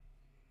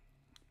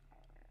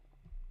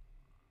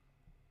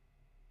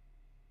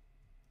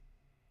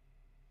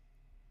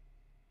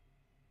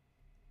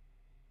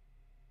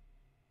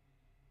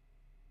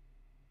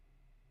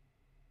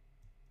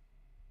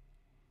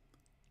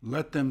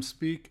Let them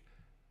speak.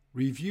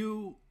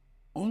 Review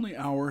only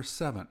hour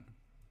 7.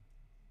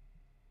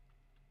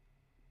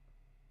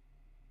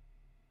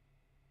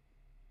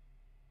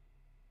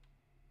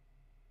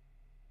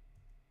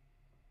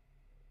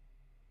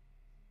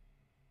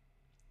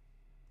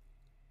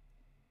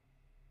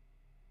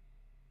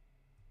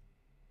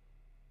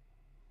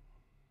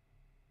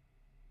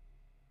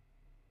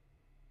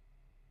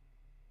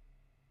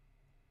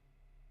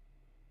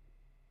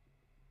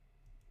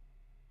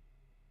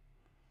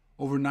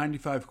 Over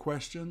 95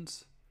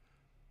 questions,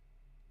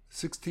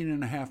 16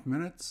 and a half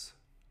minutes,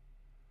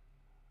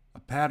 a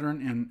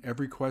pattern in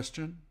every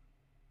question.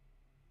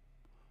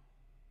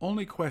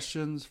 Only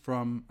questions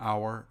from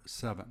hour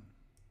 7.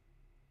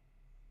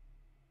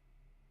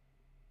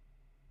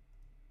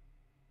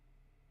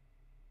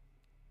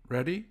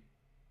 Ready,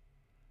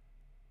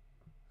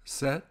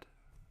 set,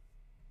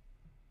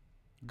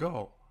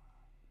 go.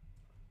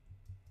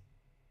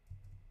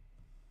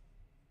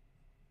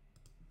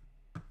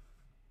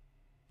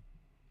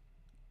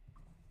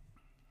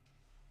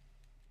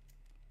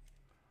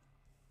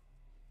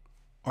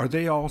 Are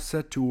they all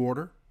set to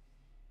order?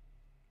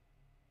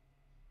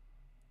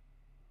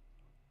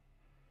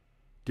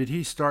 Did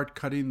he start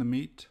cutting the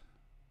meat?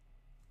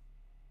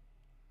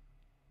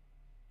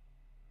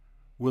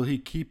 Will he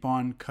keep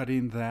on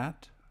cutting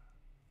that?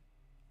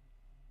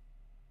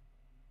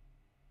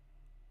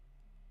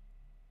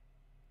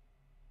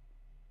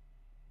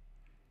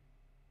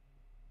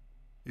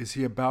 Is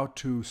he about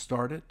to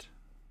start it?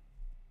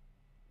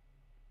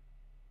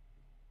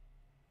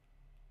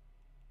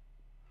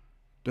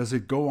 Does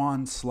it go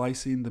on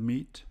slicing the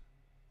meat?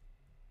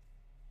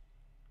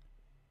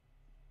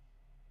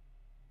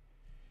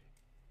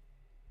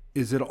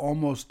 Is it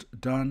almost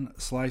done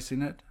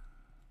slicing it?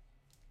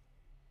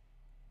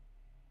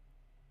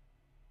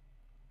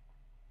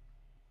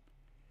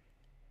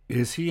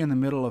 Is he in the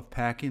middle of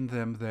packing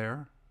them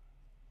there?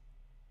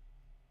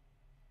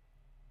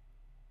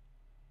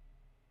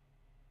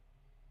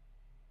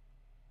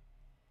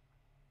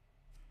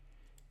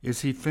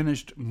 Is he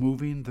finished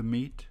moving the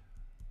meat?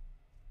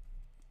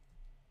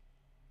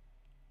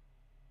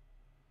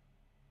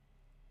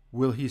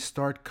 Will he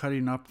start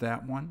cutting up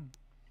that one?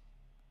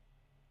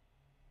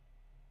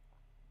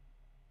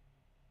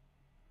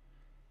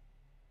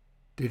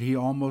 Did he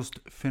almost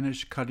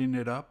finish cutting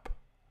it up?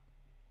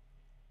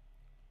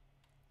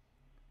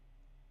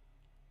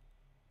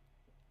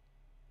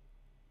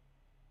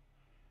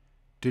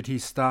 Did he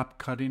stop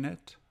cutting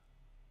it?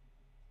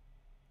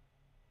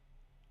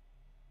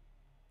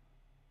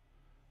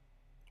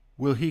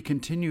 Will he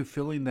continue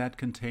filling that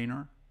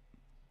container?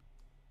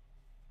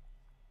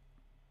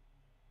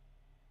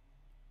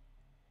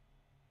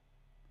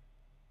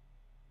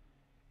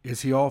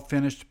 Is he all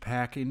finished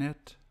packing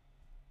it?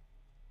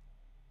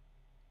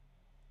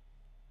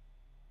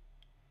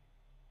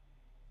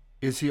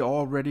 Is he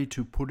all ready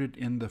to put it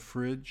in the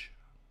fridge?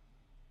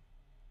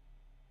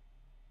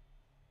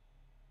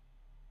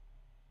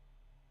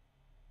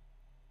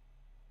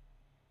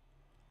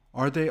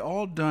 Are they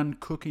all done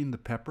cooking the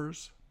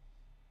peppers?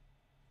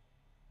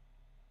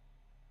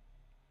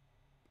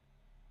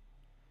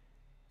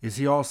 Is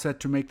he all set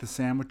to make the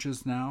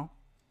sandwiches now?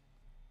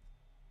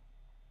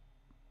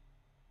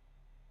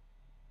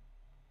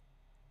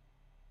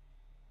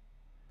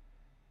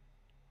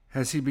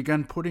 Has he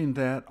begun putting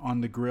that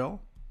on the grill?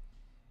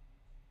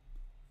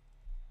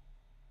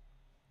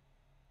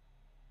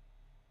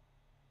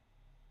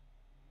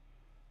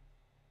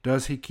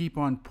 Does he keep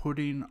on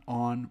putting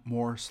on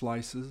more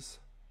slices?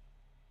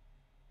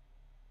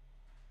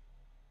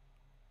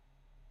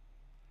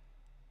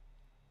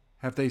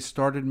 Have they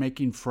started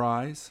making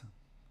fries?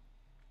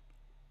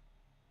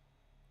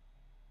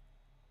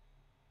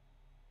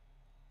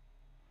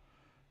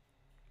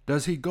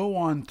 Does he go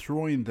on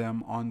throwing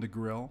them on the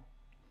grill?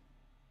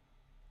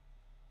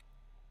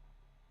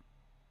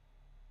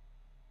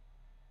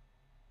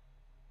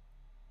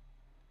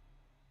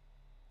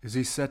 Is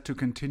he set to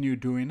continue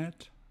doing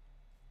it?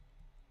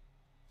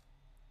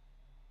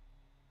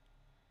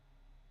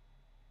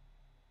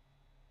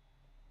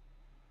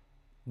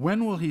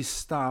 When will he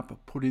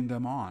stop putting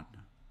them on?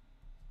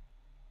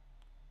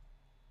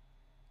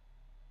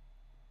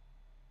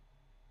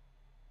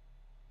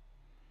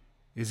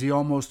 Is he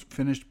almost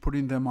finished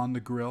putting them on the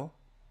grill?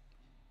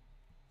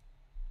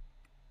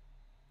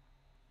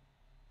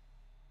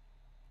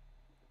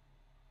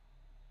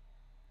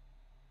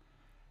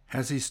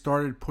 Has he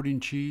started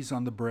putting cheese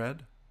on the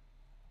bread?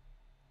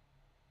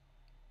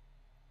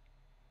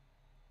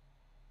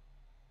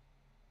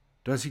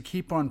 Does he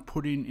keep on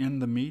putting in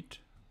the meat?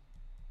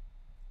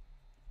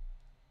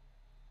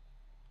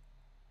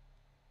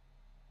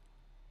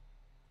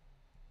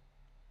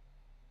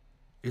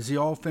 Is he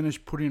all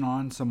finished putting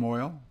on some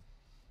oil?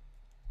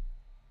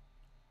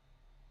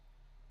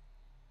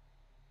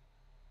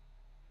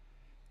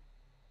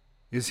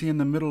 Is he in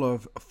the middle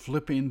of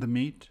flipping the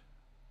meat?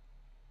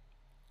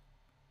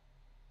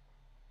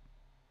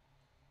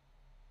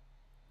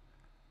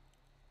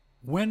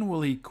 When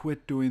will he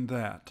quit doing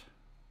that?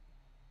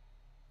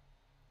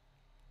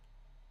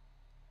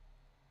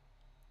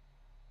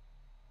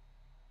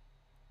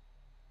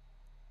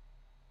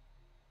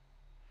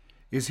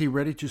 Is he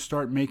ready to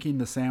start making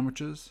the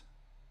sandwiches?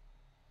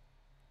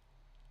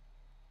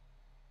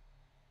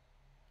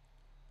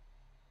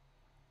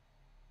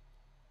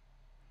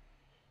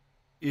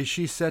 Is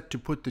she set to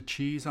put the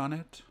cheese on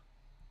it?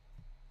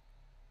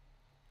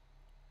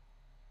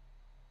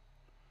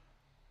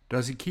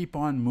 Does he keep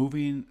on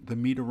moving the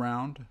meat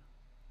around?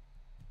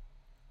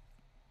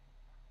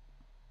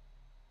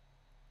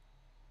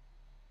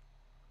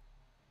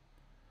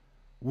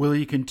 Will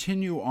he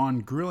continue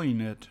on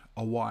grilling it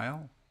a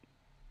while?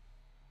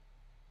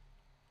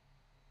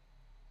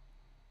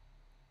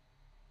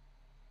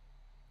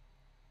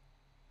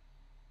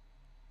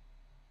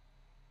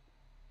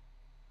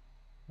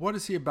 What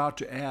is he about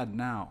to add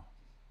now?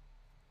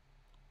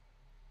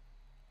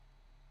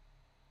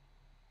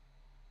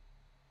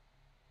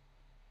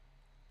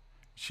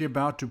 Is she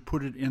about to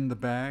put it in the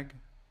bag?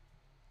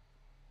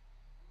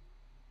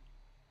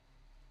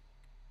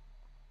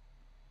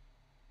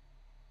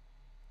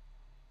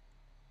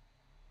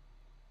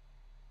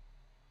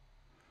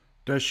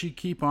 Does she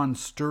keep on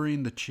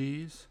stirring the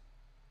cheese?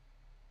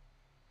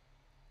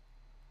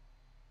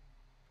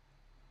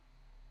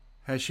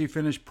 Has she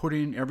finished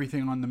putting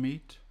everything on the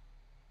meat?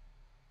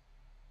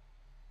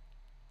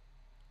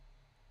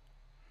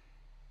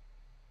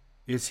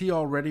 Is he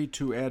all ready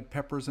to add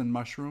peppers and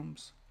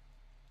mushrooms?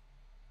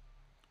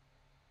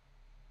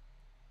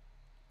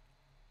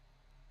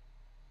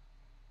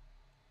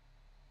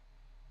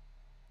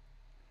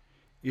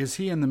 Is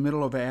he in the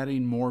middle of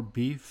adding more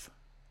beef?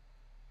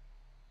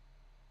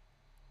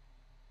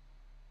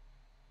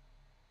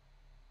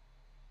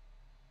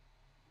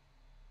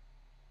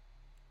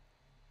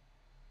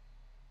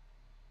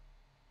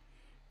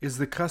 Is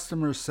the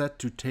customer set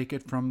to take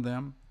it from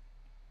them?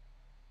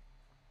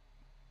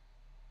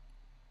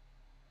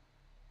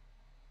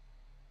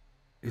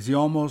 Is he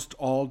almost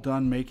all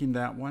done making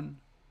that one?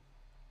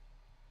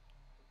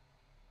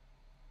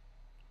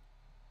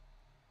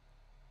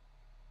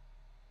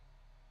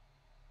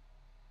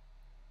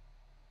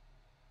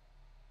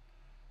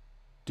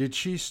 Did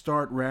she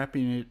start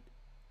wrapping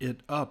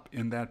it up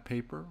in that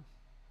paper?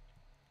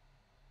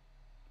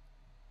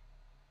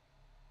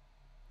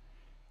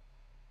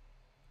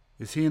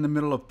 Is he in the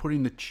middle of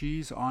putting the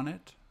cheese on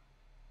it?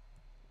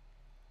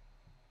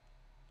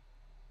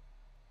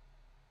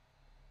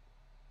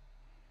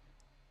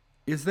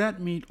 Is that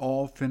meat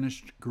all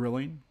finished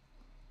grilling?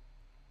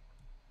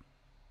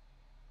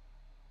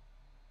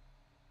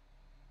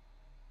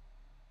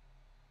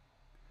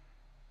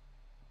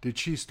 Did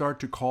she start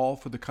to call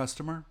for the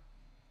customer?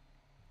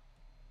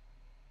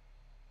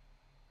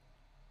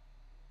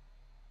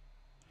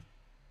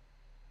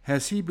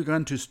 Has he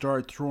begun to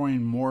start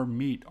throwing more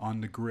meat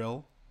on the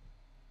grill?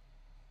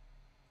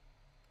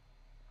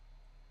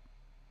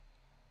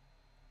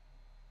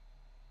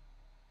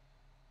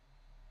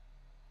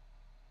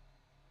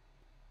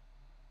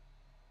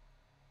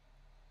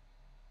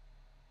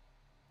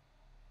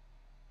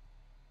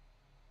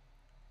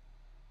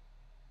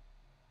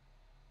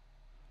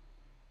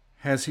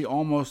 Has he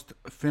almost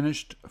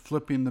finished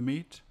flipping the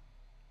meat?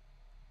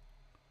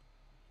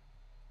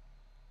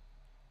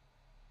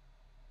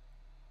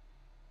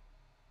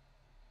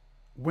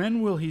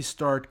 When will he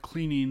start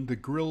cleaning the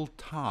grill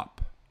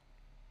top?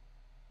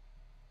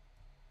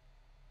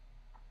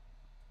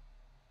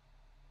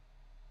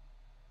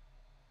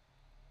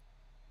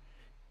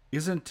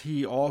 Isn't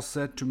he all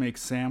set to make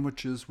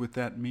sandwiches with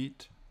that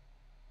meat?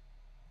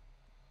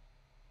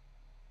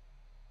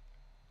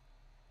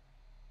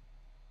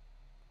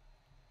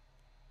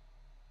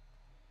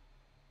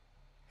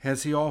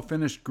 Has he all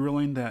finished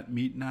grilling that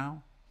meat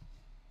now?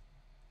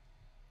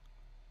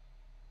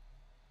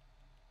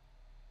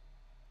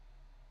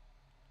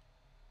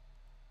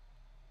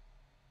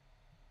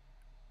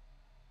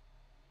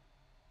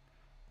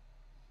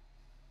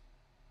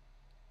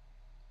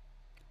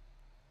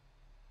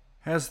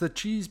 Has the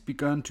cheese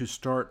begun to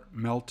start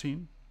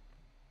melting?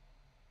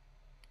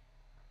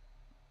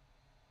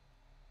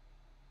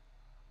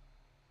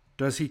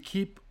 Does he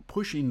keep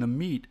pushing the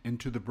meat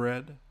into the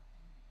bread?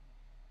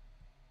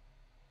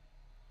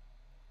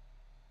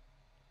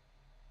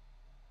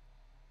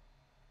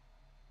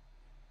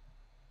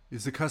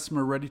 Is the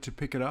customer ready to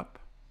pick it up?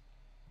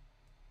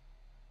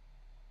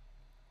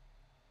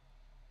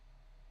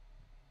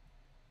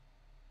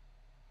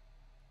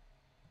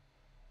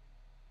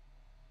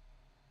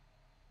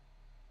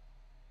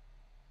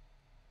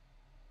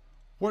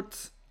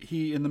 What's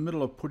he in the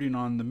middle of putting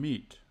on the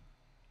meat?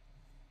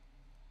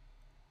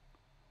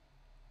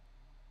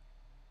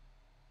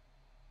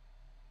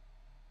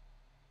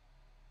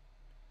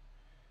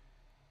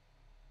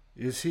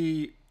 Is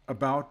he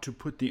about to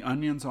put the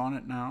onions on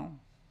it now?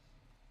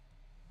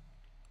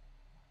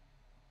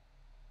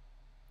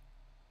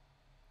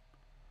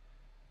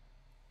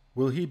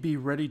 Will he be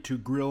ready to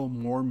grill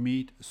more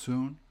meat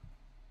soon?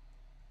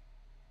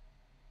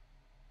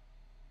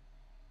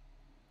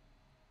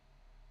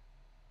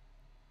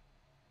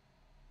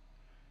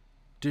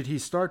 Did he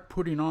start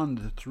putting on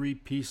the 3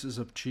 pieces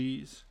of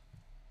cheese?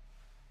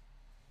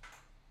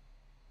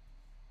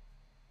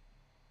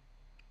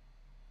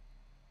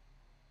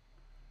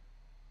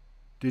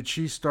 Did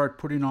she start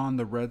putting on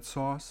the red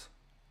sauce?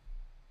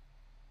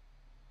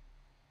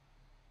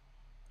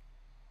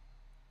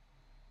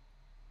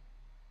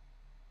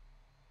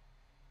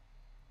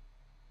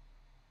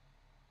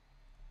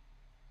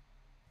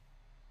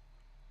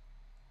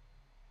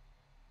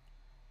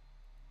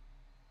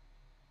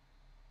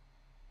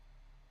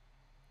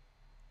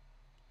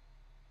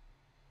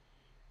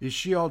 Is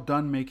she all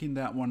done making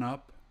that one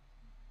up?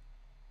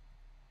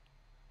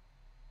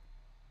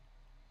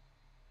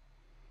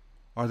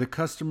 Are the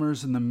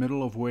customers in the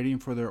middle of waiting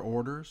for their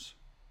orders?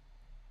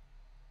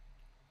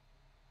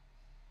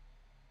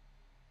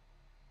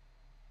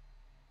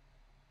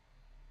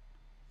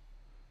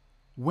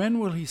 When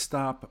will he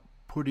stop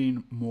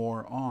putting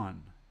more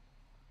on?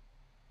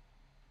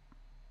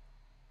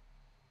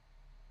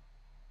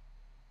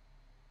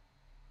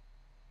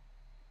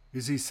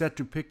 Is he set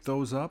to pick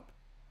those up?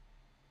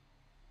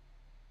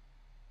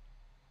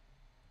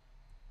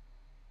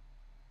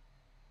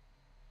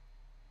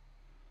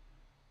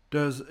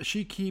 Does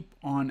she keep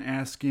on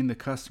asking the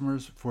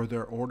customers for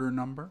their order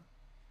number?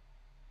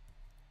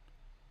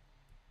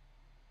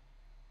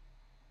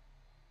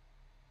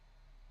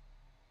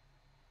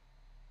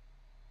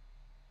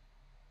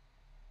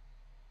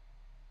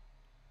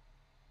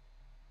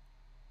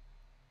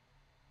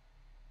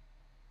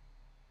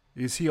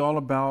 Is he all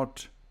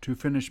about to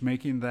finish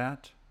making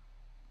that?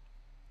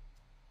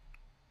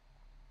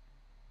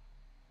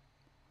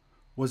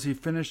 Was he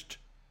finished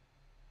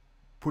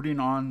putting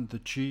on the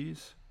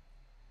cheese?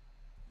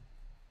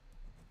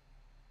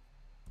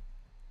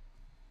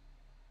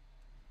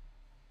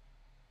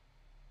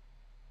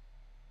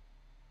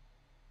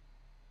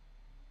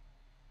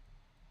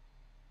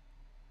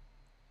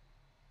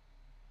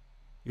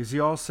 Is he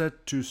all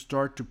set to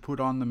start to put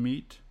on the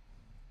meat?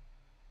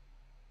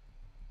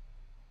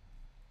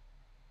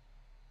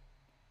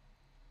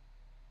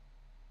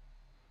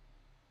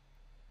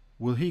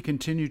 Will he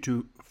continue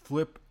to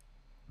flip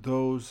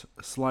those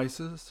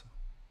slices?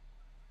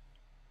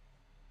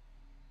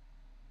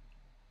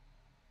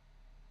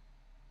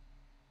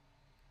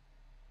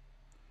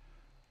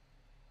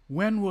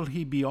 When will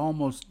he be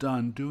almost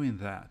done doing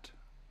that?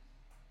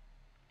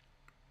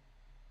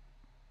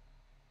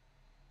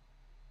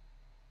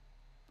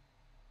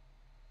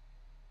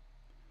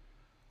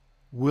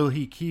 Will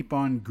he keep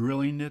on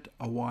grilling it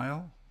a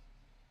while?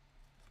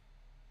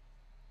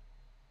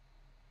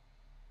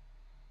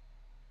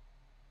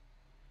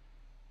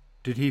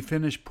 Did he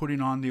finish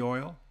putting on the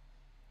oil?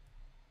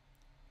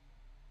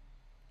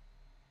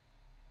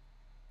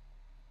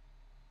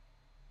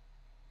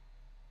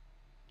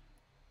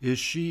 Is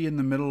she in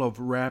the middle of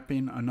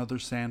wrapping another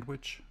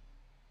sandwich?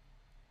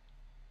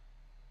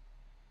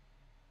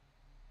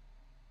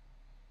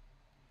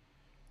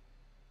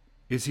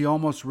 Is he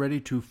almost ready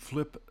to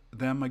flip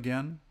them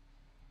again?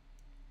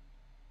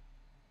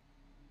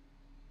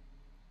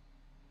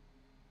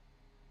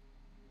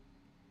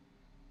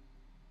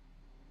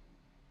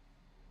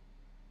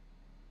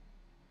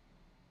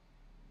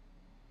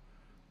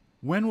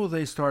 When will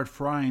they start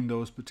frying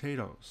those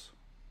potatoes?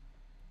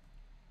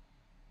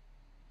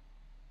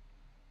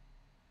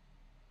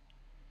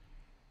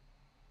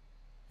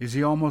 Is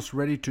he almost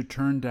ready to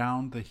turn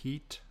down the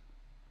heat?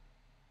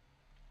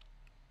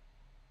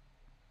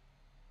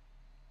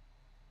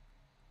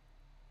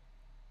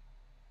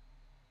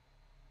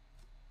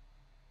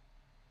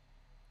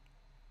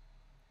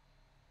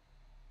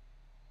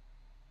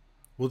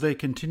 Will they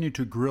continue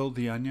to grill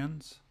the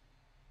onions?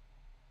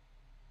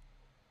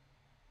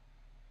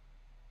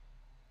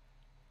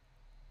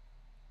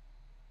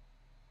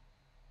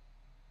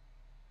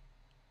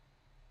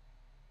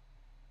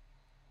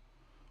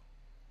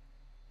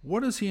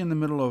 What is he in the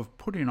middle of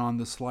putting on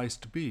the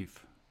sliced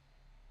beef?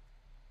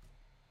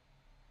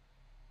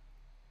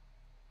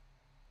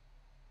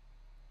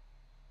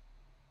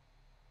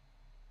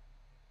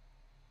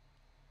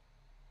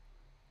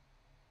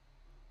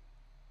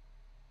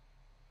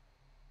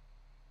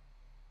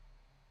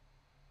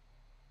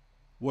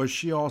 Was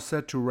she all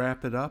set to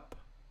wrap it up?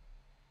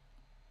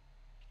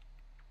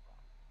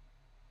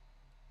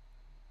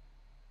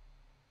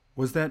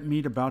 Was that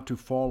meat about to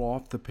fall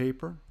off the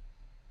paper?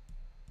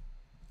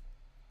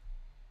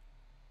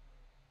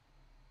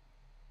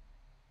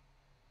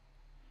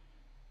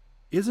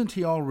 Isn't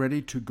he all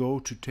ready to go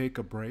to take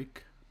a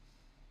break?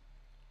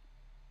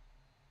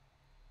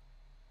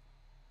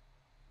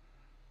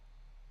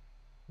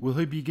 Will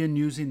he begin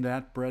using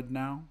that bread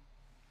now?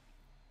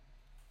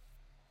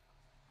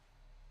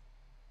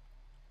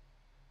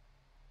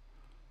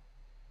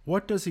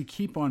 What does he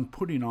keep on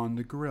putting on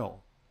the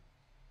grill?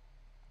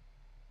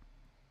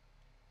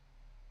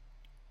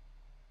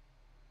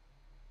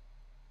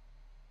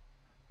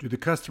 Do the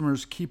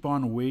customers keep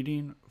on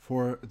waiting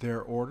for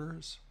their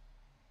orders?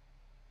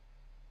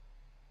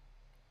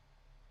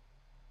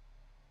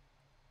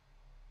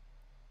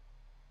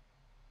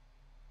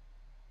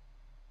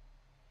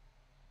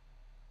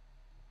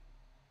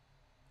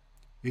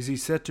 Is he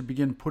set to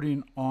begin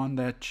putting on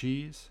that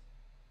cheese?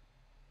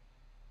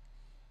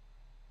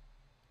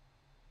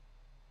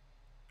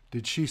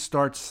 Did she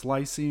start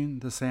slicing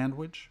the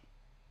sandwich?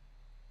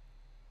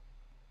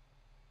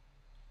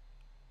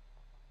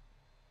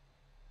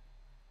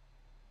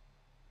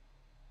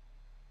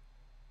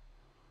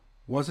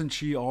 Wasn't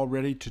she all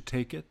ready to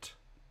take it?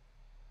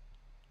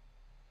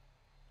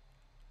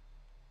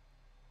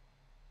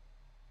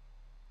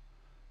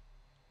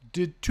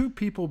 Did two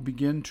people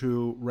begin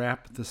to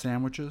wrap the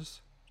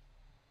sandwiches?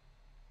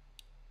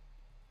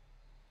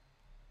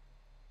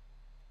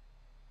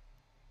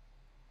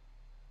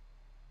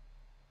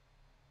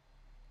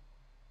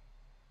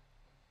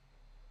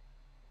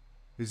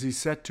 Is he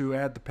set to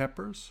add the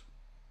peppers?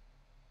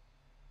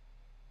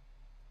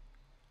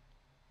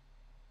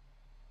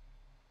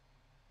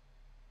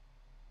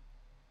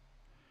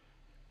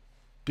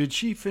 Did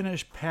she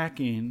finish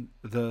packing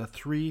the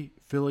 3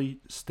 Philly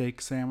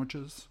steak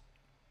sandwiches?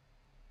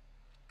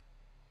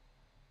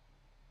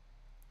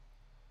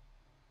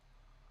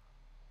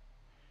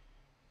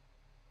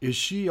 Is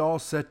she all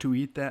set to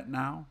eat that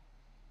now?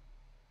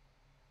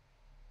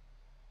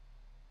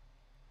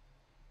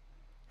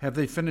 Have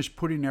they finished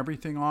putting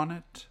everything on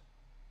it?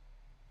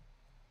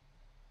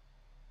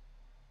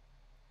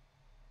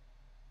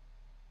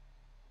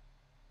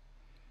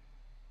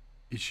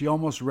 Is she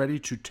almost ready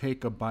to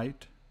take a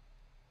bite?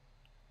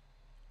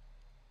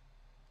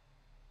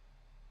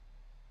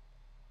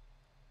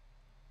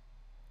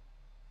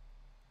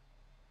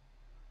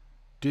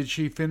 Did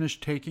she finish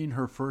taking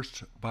her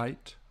first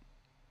bite?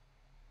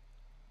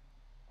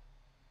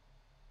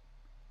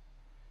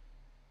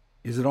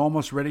 Is it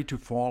almost ready to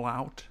fall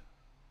out?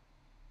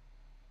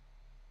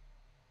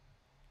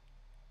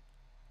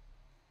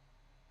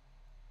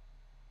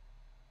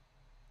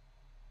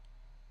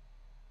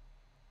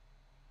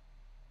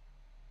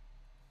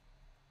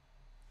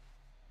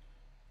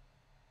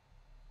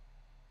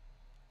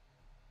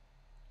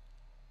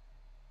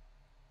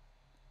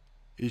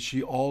 Is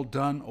she all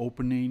done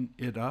opening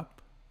it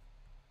up?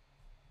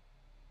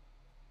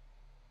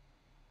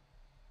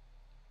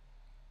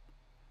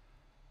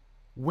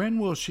 When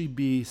will she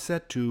be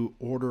set to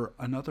order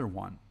another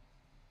one?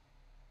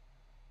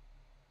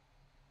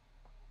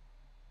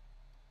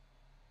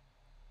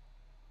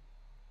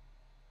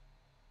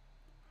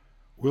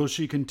 Will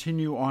she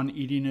continue on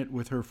eating it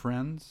with her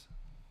friends?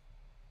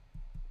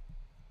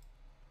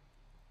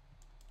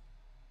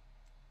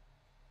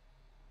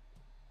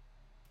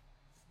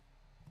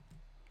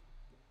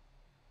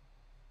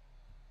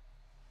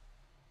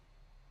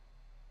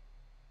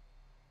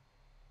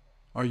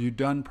 Are you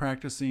done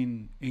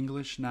practicing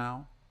English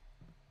now?